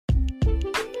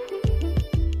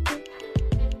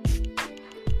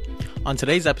On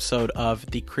today's episode of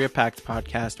the Career Pact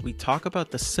podcast, we talk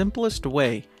about the simplest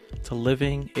way to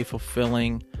living a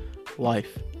fulfilling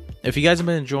life. If you guys have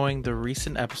been enjoying the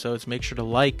recent episodes, make sure to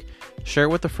like, share it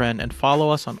with a friend, and follow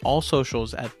us on all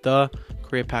socials at the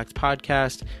Career Pact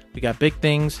podcast. We got big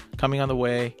things coming on the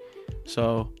way,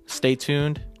 so stay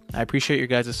tuned. I appreciate your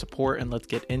guys' support, and let's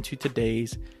get into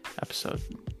today's episode.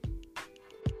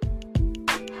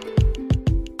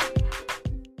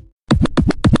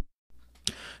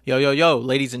 Yo,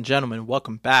 ladies and gentlemen,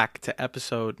 welcome back to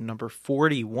episode number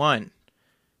 41.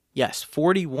 Yes,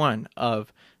 41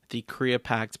 of the Career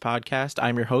Pact podcast.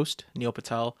 I'm your host, Neil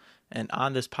Patel, and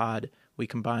on this pod, we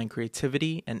combine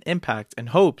creativity and impact in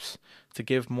hopes to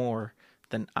give more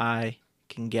than I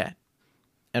can get.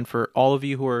 And for all of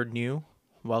you who are new,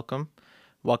 welcome.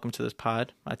 Welcome to this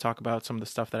pod. I talk about some of the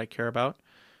stuff that I care about.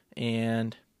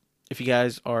 And if you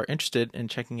guys are interested in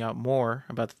checking out more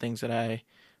about the things that I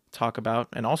talk about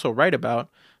and also write about,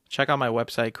 check out my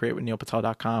website,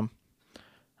 createwithneilpatel.com.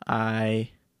 I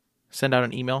send out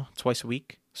an email twice a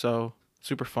week, so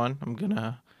super fun. I'm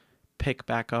gonna pick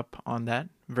back up on that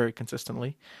very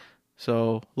consistently,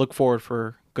 so look forward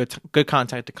for good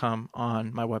content to come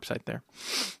on my website there.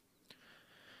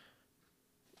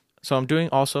 So I'm doing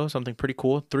also something pretty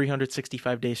cool.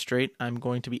 365 days straight, I'm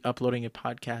going to be uploading a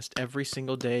podcast every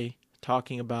single day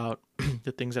talking about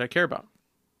the things that I care about.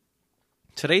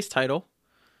 Today's title,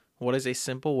 what is a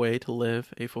simple way to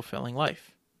live a fulfilling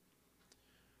life?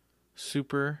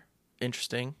 Super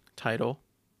interesting title.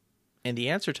 And the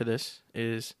answer to this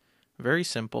is very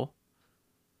simple.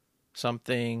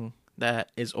 Something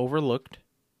that is overlooked,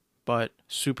 but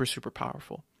super, super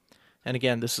powerful. And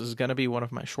again, this is going to be one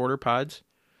of my shorter pods.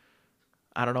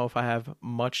 I don't know if I have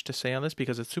much to say on this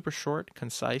because it's super short,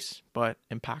 concise, but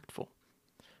impactful.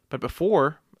 But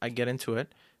before I get into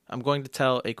it, I'm going to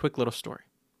tell a quick little story.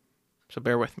 So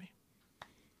bear with me.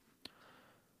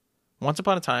 Once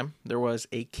upon a time, there was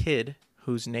a kid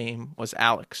whose name was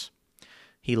Alex.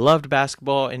 He loved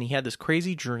basketball and he had this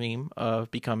crazy dream of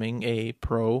becoming a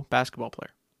pro basketball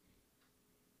player.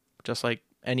 Just like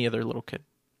any other little kid.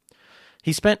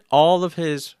 He spent all of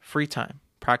his free time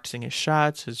practicing his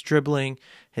shots, his dribbling,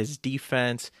 his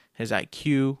defense, his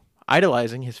IQ,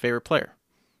 idolizing his favorite player,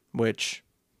 which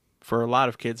for a lot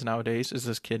of kids nowadays is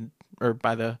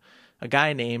a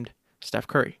guy named Steph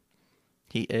Curry.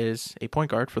 He is a point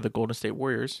guard for the Golden State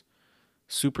Warriors.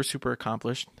 Super, super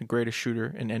accomplished, the greatest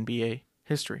shooter in NBA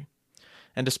history.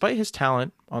 And despite his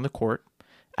talent on the court,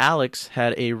 Alex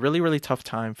had a really, really tough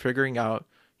time figuring out,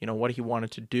 what he wanted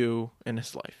to do in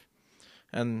his life.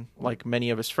 And like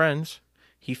many of his friends,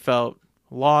 he felt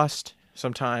lost,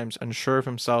 sometimes unsure of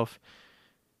himself.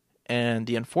 And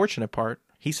the unfortunate part,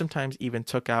 he sometimes even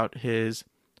took out his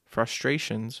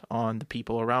frustrations on the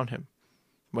people around him,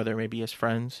 whether it may be his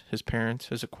friends, his parents,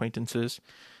 his acquaintances,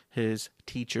 his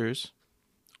teachers,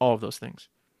 all of those things.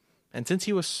 And since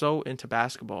he was so into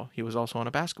basketball, he was also on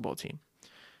a basketball team.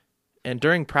 And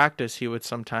during practice, he would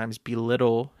sometimes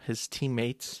belittle his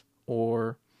teammates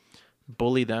or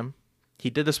bully them.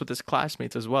 He did this with his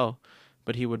classmates as well,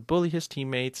 but he would bully his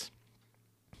teammates,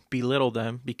 belittle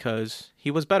them because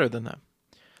he was better than them.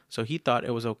 So he thought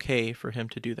it was okay for him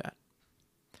to do that,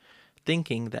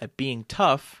 thinking that being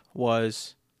tough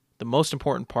was the most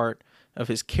important part of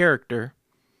his character,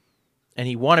 and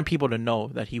he wanted people to know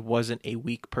that he wasn't a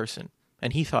weak person.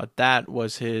 And he thought that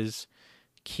was his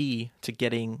key to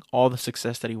getting all the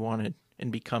success that he wanted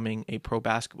in becoming a pro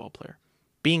basketball player,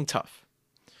 being tough.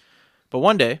 But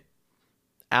one day,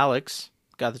 Alex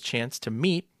got the chance to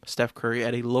meet Steph Curry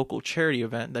at a local charity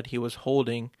event that he was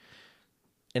holding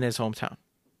in his hometown.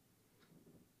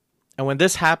 And when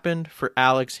this happened for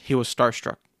Alex, he was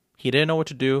starstruck. He didn't know what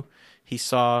to do. He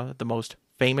saw the most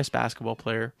famous basketball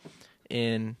player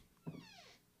in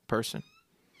person.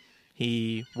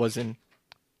 He was in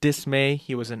dismay.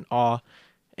 He was in awe.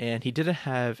 And he didn't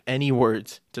have any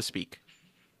words to speak.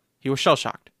 He was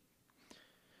shell-shocked.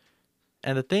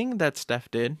 And the thing that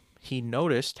Steph did, he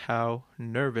noticed how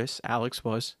nervous Alex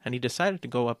was, and he decided to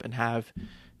go up and have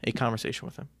a conversation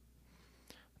with him.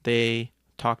 They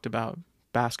talked about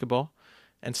basketball,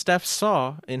 and Steph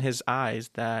saw in his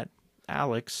eyes that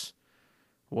Alex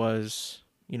was,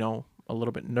 a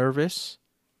little bit nervous,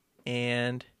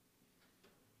 and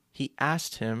he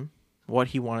asked him what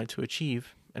he wanted to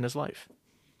achieve in his life.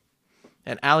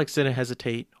 And Alex didn't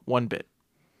hesitate one bit.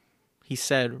 He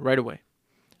said right away,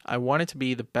 I wanted to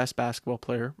be the best basketball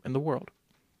player in the world.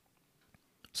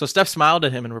 So Steph smiled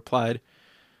at him and replied,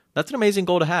 that's an amazing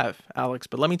goal to have, Alex,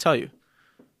 but let me tell you,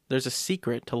 there's a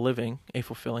secret to living a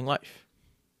fulfilling life.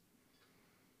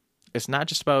 It's not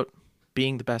just about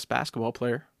being the best basketball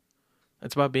player.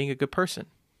 It's about being a good person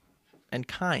and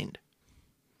kind.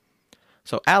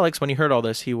 So Alex, when he heard all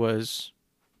this, he was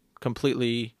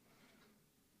completely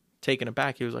taken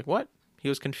aback. He was like, what? He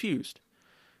was confused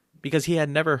because he had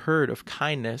never heard of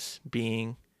kindness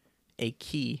being a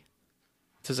key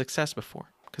to success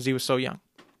before because he was so young.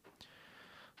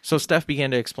 So Steph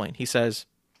began to explain. He says,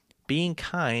 being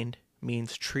kind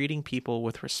means treating people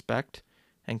with respect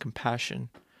and compassion,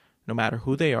 no matter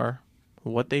who they are,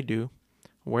 what they do,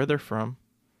 where they're from,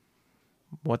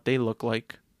 what they look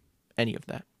like, any of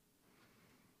that.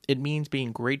 It means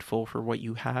being grateful for what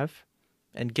you have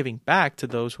and giving back to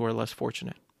those who are less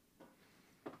fortunate.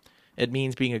 It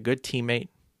means being a good teammate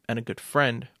and a good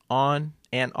friend on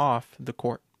and off the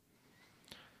court.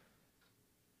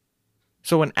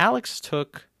 So when Alex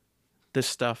took this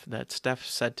stuff that Steph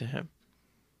said to him,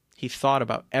 he thought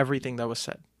about everything that was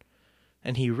said.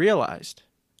 And he realized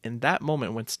in that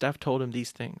moment when Steph told him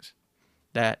these things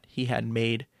that he had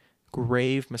made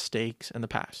grave mistakes in the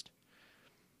past.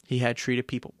 He had treated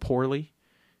people poorly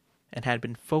and had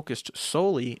been focused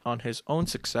solely on his own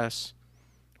success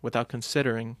without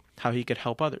considering how he could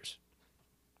help others.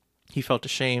 He felt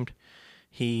ashamed.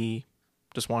 He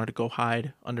just wanted to go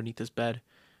hide underneath his bed.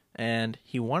 And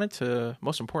he wanted to,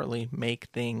 most importantly, make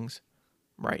things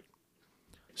right.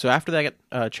 So after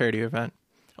that charity event,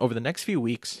 over the next few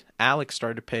weeks, Alex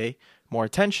started to pay more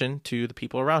attention to the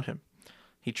people around him.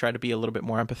 He tried to be a little bit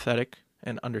more empathetic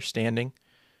and understanding.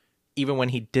 Even when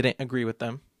he didn't agree with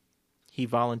them, he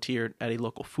volunteered at a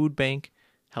local food bank,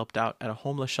 helped out at a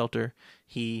homeless shelter.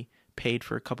 He paid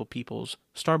for a couple people's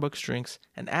Starbucks drinks.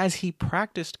 And as he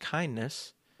practiced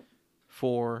kindness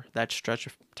for that stretch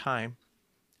of time,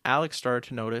 Alex started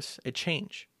to notice a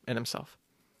change in himself.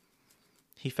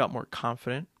 He felt more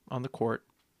confident on the court,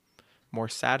 more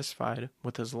satisfied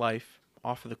with his life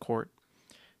off of the court.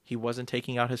 He wasn't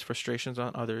taking out his frustrations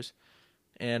on others.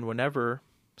 And whenever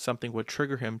something would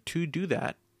trigger him to do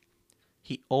that,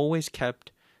 he always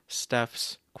kept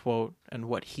Steph's quote and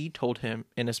what he told him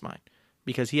in his mind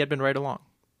because he had been right along.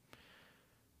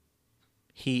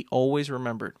 He always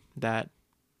remembered that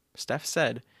Steph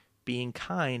said being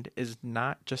kind is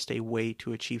not just a way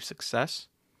to achieve success,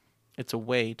 it's a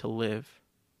way to live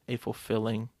a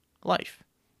fulfilling life.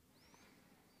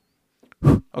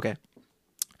 Okay.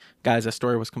 Guys, that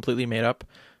story was completely made up,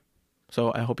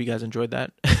 so I hope you guys enjoyed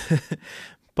that.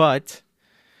 But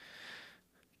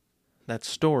that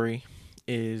story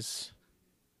is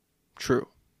true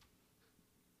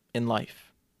in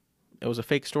life. It was a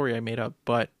fake story I made up,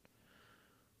 but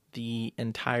the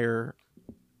entire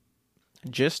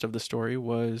gist of the story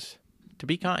was to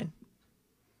be kind.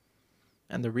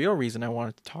 And the real reason I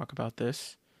wanted to talk about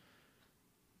this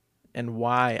and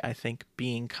why I think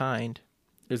being kind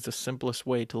is the simplest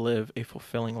way to live a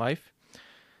fulfilling life,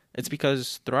 it's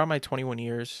because throughout my 21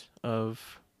 years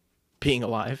of being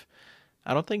alive,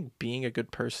 I don't think being a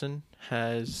good person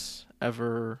has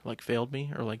ever failed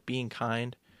me, or being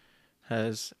kind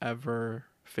has ever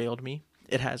failed me.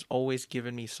 It has always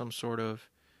given me some sort of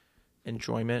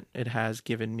enjoyment. It has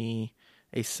given me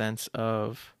a sense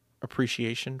of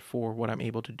appreciation for what I'm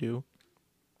able to do,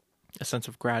 a sense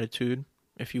of gratitude,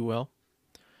 if you will.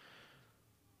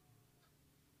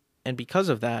 And because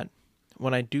of that,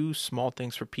 when I do small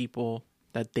things for people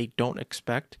that they don't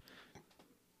expect,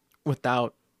 I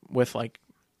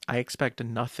expect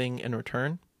nothing in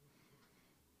return,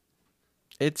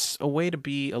 it's a way to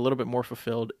be a little bit more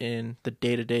fulfilled in the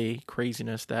day-to-day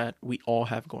craziness that we all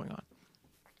have going on.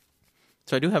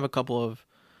 So I do have a couple of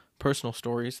personal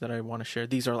stories that I want to share.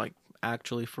 These are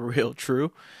actually for real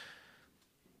true.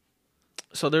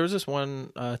 So there was this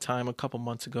one time a couple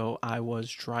months ago, I was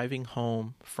driving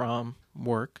home from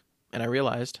work and I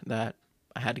realized that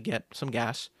I had to get some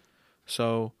gas.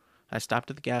 So I stopped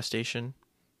at the gas station.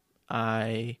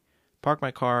 I park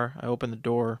my car. I open the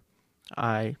door.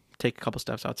 I take a couple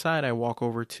steps outside. I walk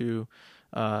over to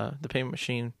the payment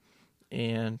machine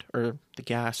or the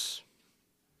gas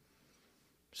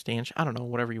stand. I don't know,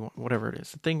 whatever you want, whatever it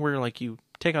is. The thing where you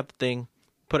take out the thing,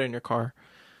 put it in your car.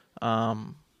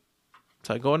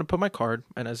 So I go in to put my card,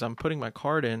 and as I'm putting my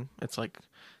card in, it's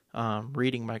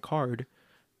reading my card.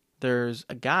 There's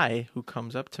a guy who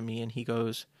comes up to me and he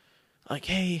goes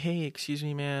hey, excuse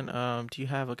me, man. Do you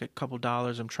have a couple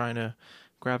dollars? I'm trying to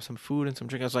grab some food and some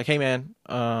drink. I was like, hey, man,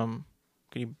 can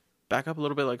you back up a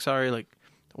little bit? Sorry,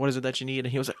 what is it that you need?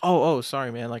 And he was like, oh,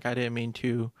 sorry, man. I didn't mean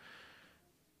to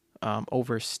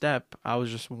overstep. I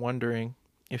was just wondering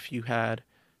if you had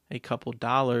a couple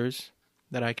dollars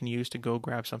that I can use to go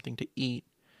grab something to eat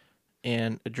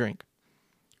and a drink.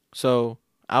 So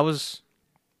I was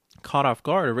caught off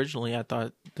guard. Originally, I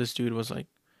thought this dude was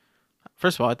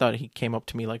first of all, I thought he came up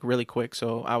to me like really quick,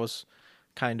 so I was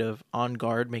kind of on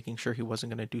guard, making sure he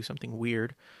wasn't going to do something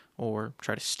weird or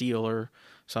try to steal or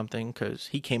something, because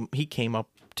he came up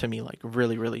to me like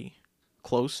really, really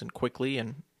close and quickly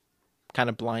and kind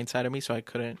of blindsided me, so I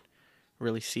couldn't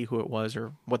really see who it was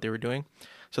or what they were doing.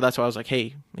 So that's why I was like,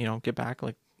 hey, get back.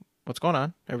 Like, what's going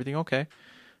on? Everything okay?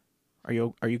 Are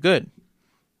you good?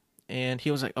 And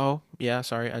he was like, oh, yeah,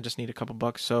 sorry, I just need a couple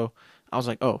bucks. So I was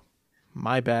like, oh,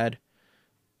 my bad.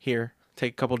 Here,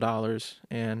 take a couple dollars.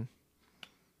 And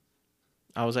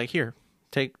I was like, here,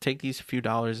 take these few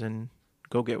dollars and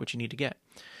go get what you need to get.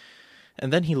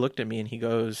 And then he looked at me and he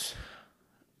goes,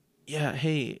 yeah,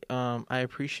 hey, I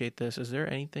appreciate this. Is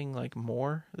there anything like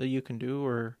more that you can do,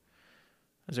 or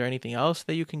is there anything else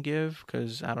that you can give?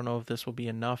 Because I don't know if this will be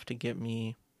enough to get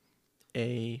me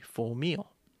a full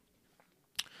meal.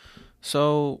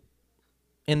 So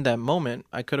in that moment,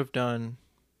 I could have done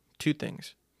two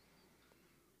things.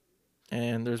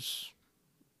 And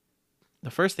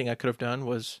the first thing I could have done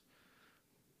was,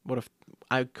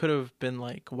 I could have been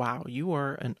like, wow, you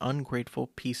are an ungrateful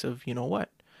piece of what.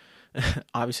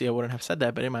 Obviously, I wouldn't have said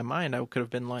that, but in my mind, I could have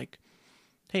been like,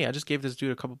 hey, I just gave this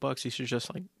dude a couple bucks. He should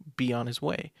just like be on his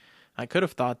way. I could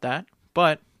have thought that,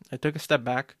 but I took a step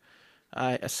back.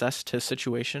 I assessed his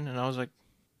situation, and I was like,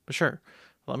 sure,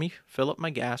 let me fill up my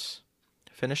gas,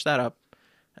 finish that up,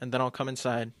 and then I'll come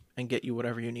inside and get you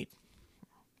whatever you need.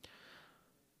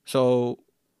 So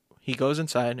he goes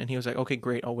inside, and he was like, okay,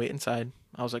 great, I'll wait inside.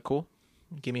 I was like, cool,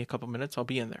 give me a couple minutes, I'll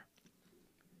be in there.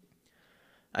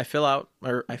 I fill up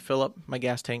my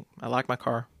gas tank, I lock my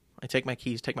car, I take my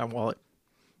keys, take my wallet,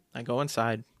 I go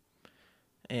inside,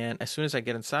 and as soon as I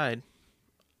get inside,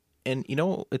 and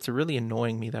it's really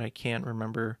annoying me that I can't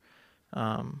remember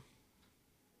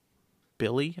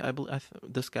Billy, I believe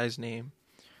this guy's name.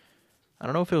 I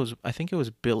don't know if it was, I think it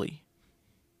was Billy.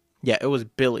 Yeah, it was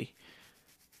Billy.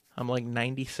 I'm like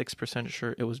 96%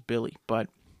 sure it was Billy. But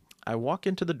I walk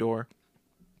into the door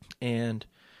and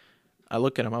I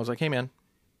look at him. I was like, hey man,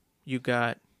 you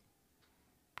got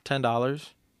 $10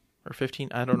 or 15.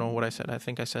 I don't know what I said. I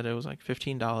think I said it was like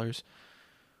 $15.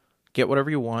 Get whatever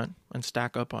you want and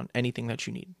stack up on anything that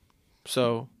you need.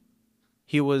 So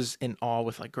he was in awe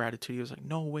with like gratitude. He was like,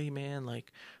 no way, man.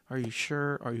 Like, are you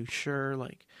sure? Are you sure?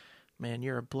 Like, man,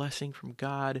 you're a blessing from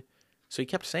God. So he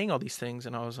kept saying all these things.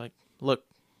 And I was like, look,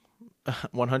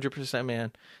 100%,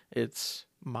 man, it's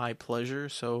my pleasure.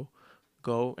 So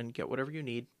go and get whatever you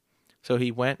need. So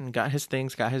he went and got his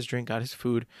things, got his drink, got his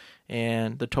food.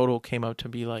 And the total came out to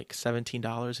be like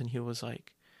 $17. And he was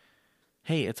like,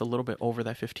 hey, it's a little bit over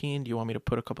that 15. Do you want me to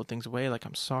put a couple things away? Like,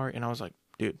 I'm sorry. And I was like,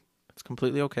 dude, it's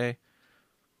completely okay.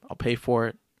 I'll pay for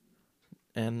it.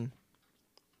 And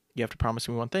you have to promise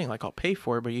me one thing. Like, I'll pay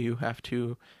for it, but you have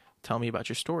to tell me about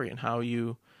your story and how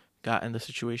you got in the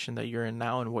situation that you're in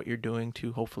now and what you're doing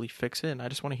to hopefully fix it. And I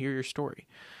just want to hear your story.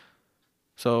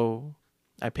 So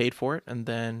I paid for it, and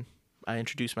then I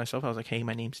introduced myself. I was like, hey,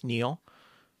 my name's Neil.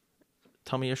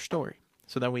 Tell me your story.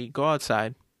 So then we go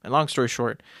outside, and long story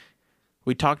short,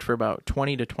 we talked for about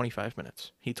 20 to 25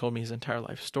 minutes. He told me his entire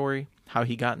life story, how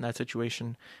he got in that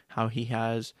situation, how he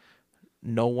has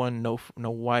no one, no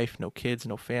wife, no kids,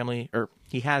 no family, or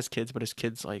he has kids, but his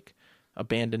kids like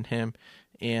abandoned him,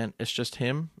 and it's just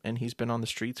him, and he's been on the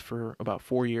streets for about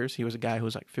 4 years. He was a guy who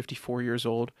was like 54 years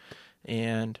old,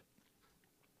 but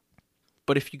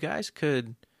if you guys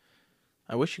could,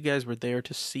 I wish you guys were there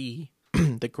to see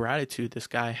the gratitude this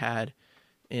guy had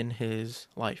in his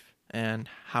life and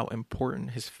how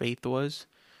important his faith was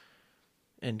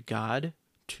in God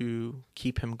to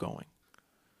keep him going.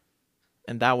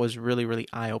 And that was really, really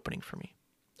eye-opening for me.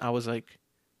 I was like,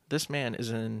 this man is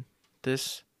in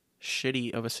this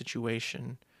shitty of a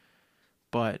situation,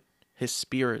 but his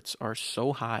spirits are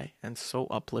so high and so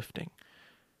uplifting.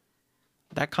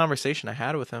 That conversation I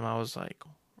had with him, I was like,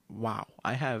 wow,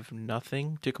 I have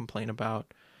nothing to complain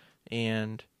about.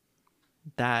 And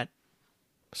that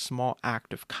small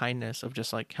act of kindness of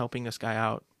just like helping this guy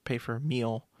out, pay for a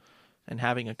meal, and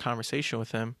having a conversation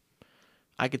with him,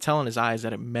 I could tell in his eyes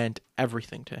that it meant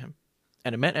everything to him.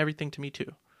 And it meant everything to me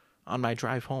too. On my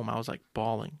drive home, I was like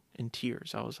bawling in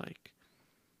tears. I was like,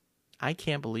 I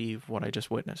can't believe what I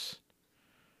just witnessed.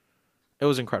 It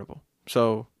was incredible.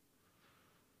 So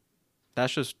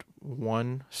that's just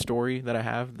one story that I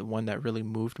have, the one that really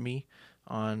moved me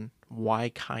on why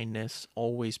kindness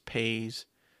always pays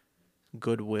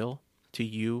goodwill to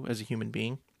you as a human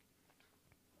being.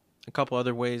 A couple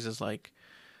other ways is like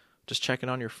just checking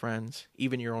on your friends,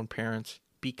 even your own parents.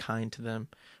 Be kind to them,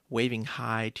 waving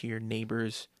hi to your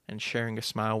neighbors and sharing a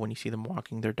smile when you see them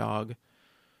walking their dog.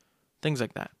 Things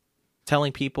like that.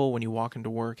 Telling people when you walk into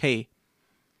work, hey,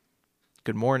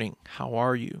 Good morning. How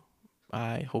are you?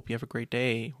 I hope you have a great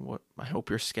day. I hope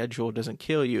your schedule doesn't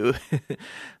kill you.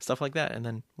 Stuff like that. And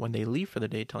then when they leave for the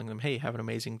day, telling them, hey, have an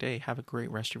amazing day. Have a great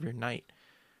rest of your night.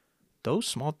 Those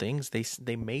small things,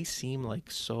 they may seem like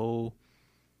so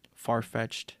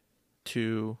far-fetched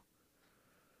to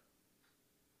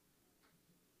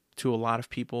a lot of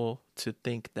people to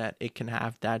think that it can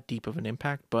have that deep of an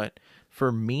impact. But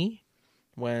for me,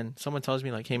 when someone tells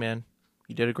me like, hey man,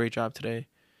 you did a great job today.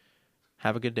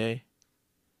 Have a good day.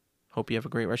 Hope you have a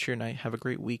great rest of your night. Have a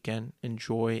great weekend.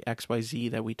 Enjoy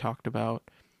XYZ that we talked about.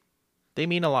 They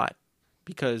mean a lot,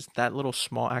 because that little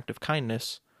small act of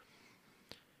kindness,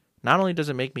 not only does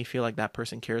it make me feel like that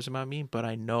person cares about me, but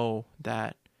I know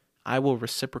that I will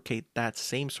reciprocate that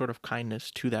same sort of kindness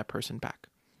to that person back.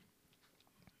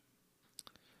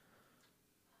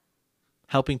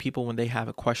 Helping people when they have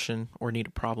a question or need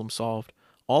a problem solved.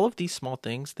 All of these small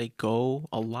things, they go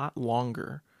a lot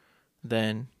longer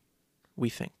than we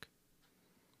think.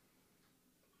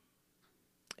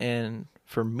 And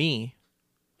for me,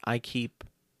 I keep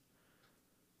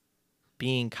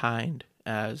being kind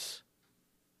as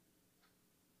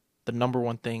the number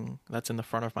one thing that's in the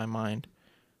front of my mind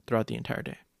throughout the entire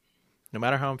day. No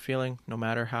matter how I'm feeling, no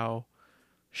matter how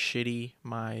shitty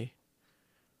my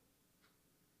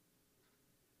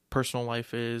personal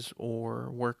life is, or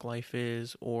work life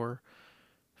is, or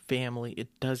family, it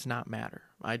does not matter.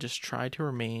 I just try to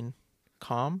remain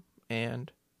calm and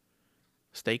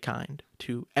stay kind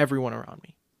to everyone around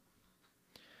me.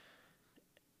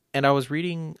 And I was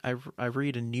reading, I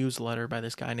read a newsletter by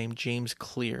this guy named James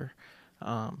Clear.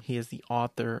 He is the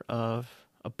author of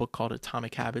a book called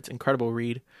Atomic Habits. Incredible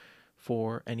read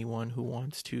for anyone who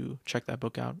wants to check that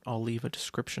book out. I'll leave a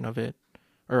description of it,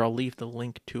 or I'll leave the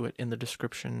link to it in the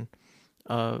description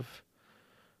of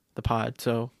the pod.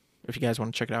 So if you guys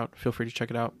want to check it out, feel free to check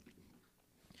it out.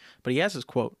 But he has this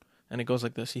quote, and it goes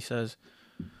like this. He says,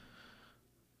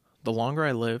 "The longer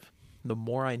I live, the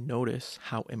more I notice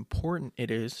how important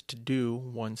it is to do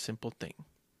one simple thing.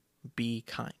 Be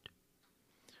kind.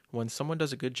 When someone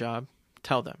does a good job,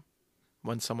 tell them.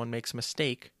 When someone makes a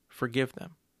mistake, forgive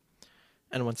them.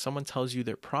 And when someone tells you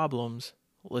their problems,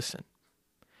 listen.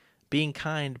 Being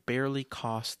kind barely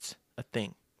costs a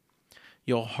thing.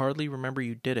 You'll hardly remember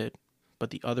you did it, but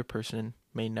the other person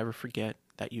may never forget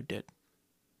that you did."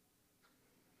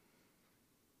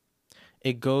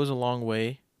 It goes a long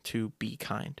way to be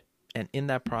kind. And in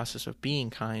that process of being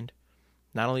kind,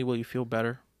 not only will you feel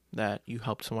better that you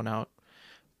helped someone out,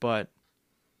 but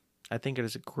I think it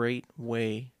is a great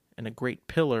way and a great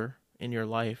pillar in your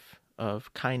life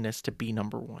of kindness to be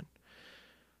number one.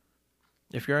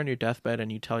 If you're on your deathbed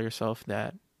and you tell yourself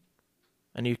that,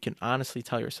 and you can honestly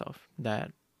tell yourself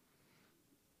that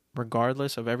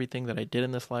regardless of everything that I did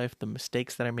in this life, the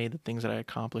mistakes that I made, the things that I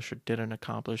accomplished or didn't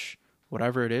accomplish,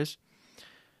 whatever it is,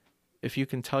 if you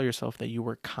can tell yourself that you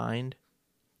were kind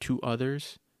to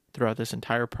others throughout this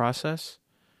entire process,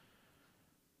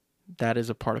 that is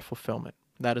a part of fulfillment.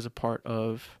 That is a part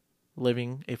of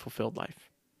living a fulfilled life.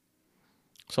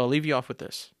 So I'll leave you off with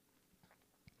this.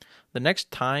 The next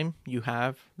time you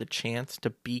have the chance to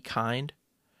be kind,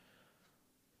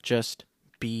 just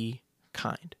be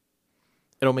kind.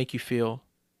 It'll make you feel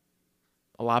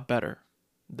a lot better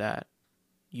that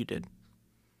you did.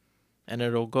 And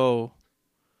it'll go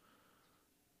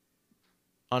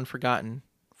unforgotten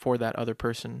for that other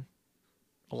person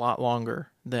a lot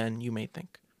longer than you may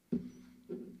think.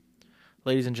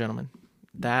 Ladies and gentlemen,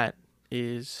 that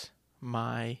is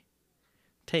my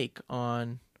take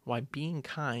on why being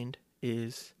kind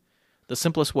is the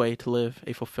simplest way to live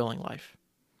a fulfilling life.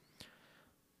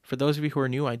 For those of you who are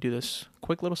new, I do this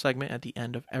quick little segment at the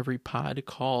end of every pod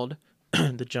called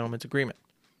The Gentleman's Agreement.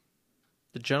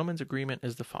 The Gentleman's Agreement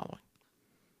is the following.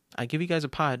 I give you guys a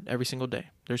pod every single day.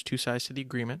 There's two sides to the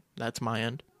agreement. That's my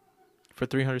end. For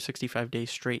 365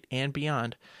 days straight and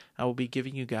beyond, I will be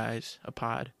giving you guys a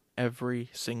pod every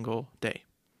single day.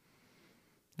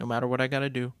 No matter what I got to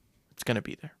do, it's going to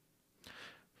be there.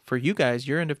 For you guys,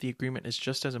 your end of the agreement is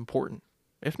just as important,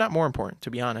 if not more important,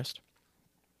 to be honest.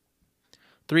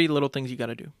 3 little things you got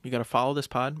to do. You got to follow this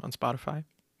pod on Spotify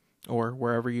or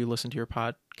wherever you listen to your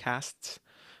podcasts.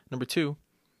 Number 2,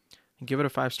 give it a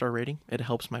 5-star rating. It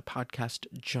helps my podcast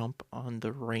jump on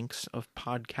the ranks of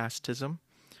podcastism.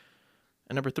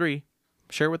 And number 3,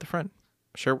 share it with a friend.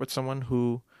 Share it with someone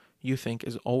who you think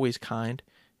is always kind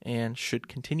and should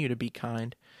continue to be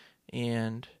kind,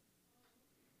 and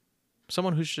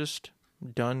someone who's just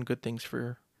done good things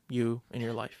for you in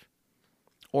your life,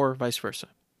 or vice versa.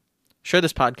 Share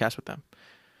this podcast with them.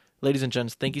 Ladies and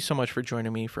gents, thank you so much for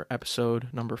joining me for episode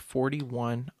number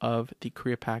 41 of the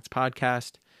Korea Pact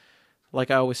podcast.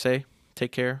 like I always say,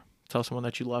 take care. Tell someone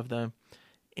that you love them.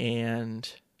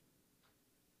 And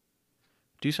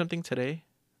do something today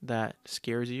that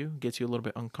scares you, gets you a little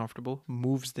bit uncomfortable,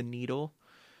 moves the needle.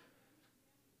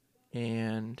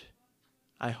 And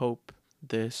I hope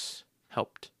this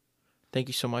helped. Thank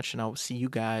you so much, and I will see you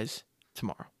guys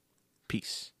tomorrow.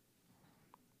 Peace.